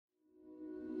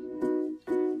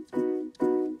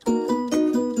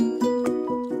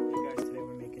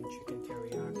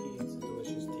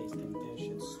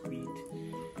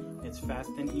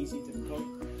and easy to cook.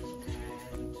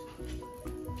 And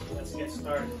let's get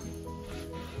started.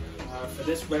 For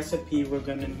this recipe, we're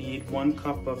gonna need 1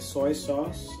 cup of soy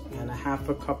sauce and a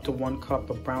 1/2 cup to 1 cup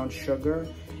of brown sugar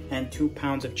and 2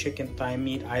 pounds of chicken thigh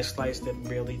meat. I sliced it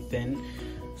really thin,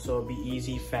 so it'll be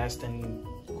easy, fast, and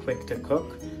quick to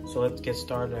cook. So let's get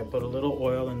started. I put a little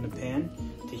oil in the pan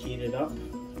to heat it up.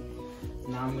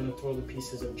 Now I'm gonna throw the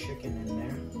pieces of chicken in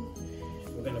there.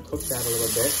 We're gonna cook that a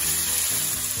little bit.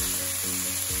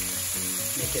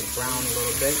 Make it brown a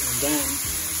little bit, and then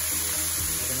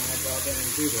we're gonna add all the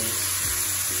ingredients.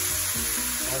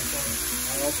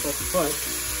 I also put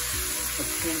a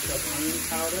pinch of onion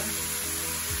powder,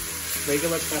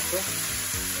 regular pepper,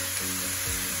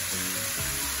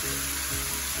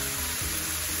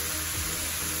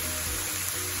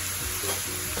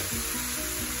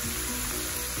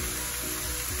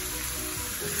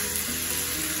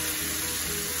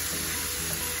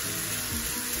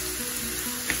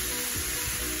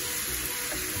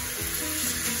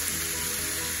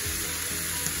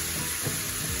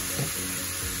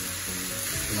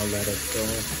 let it go.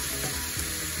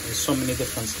 There's so many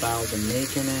different styles of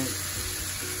making it.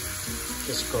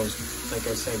 This goes, like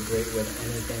I said, great with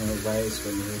anything, with rice,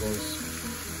 with noodles.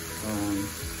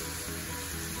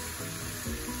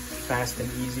 Fast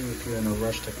and easy if you're in a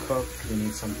rush to cook, you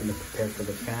need something to prepare for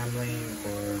the family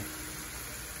or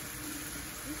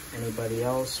anybody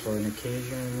else for an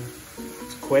occasion.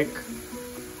 It's quick,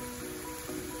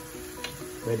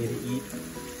 ready to eat.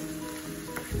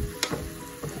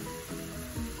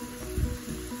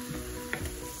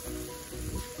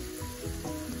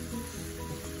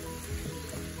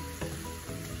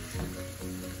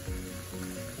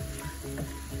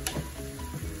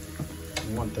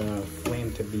 You want the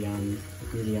flame to be on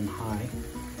medium high.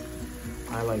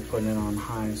 I like putting it on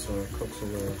high so it cooks a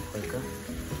little quicker.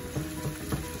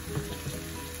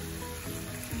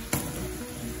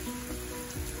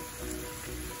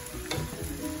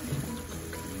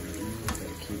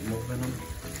 Okay, keep moving them.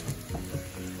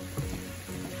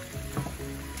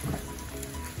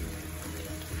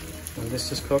 When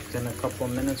this is cooked, in a couple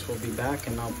of minutes we'll be back,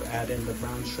 and I'll add in the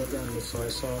brown sugar and the soy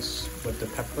sauce with the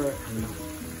pepper and the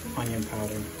onion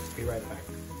powder. Be right back.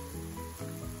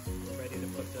 Ready to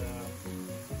put the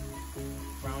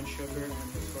brown sugar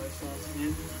and the soy sauce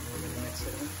in. We're going to mix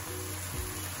it in.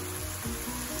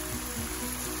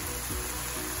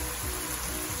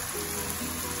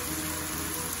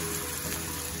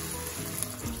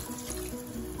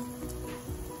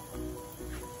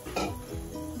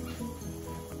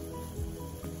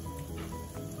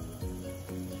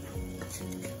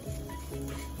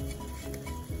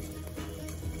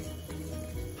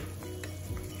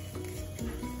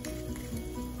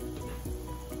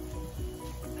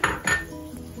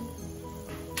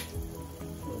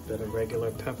 Bit of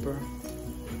regular pepper,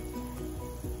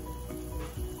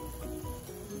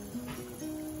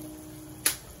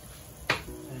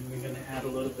 and we're going to add a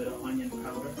little bit of onion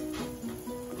powder.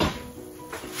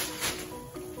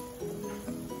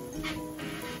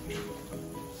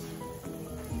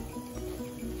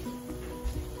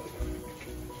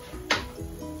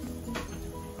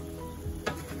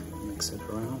 Mix it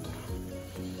around.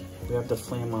 We have the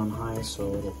flame on high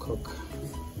so it'll cook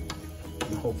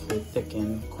and hopefully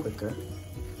thicken quicker.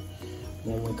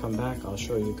 When we come back, I'll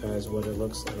show you guys what it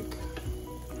looks like.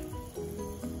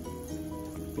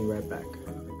 Be right back.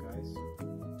 Alright guys,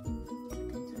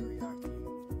 chicken teriyaki,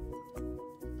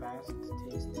 fast,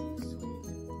 tasty, sweet.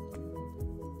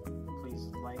 Please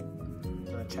like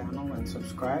the channel and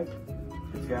subscribe.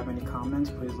 If you have any comments,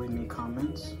 please leave me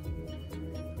comments.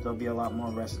 There'll be a lot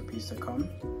more recipes to come.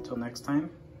 Till next time,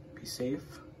 be safe,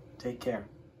 take care.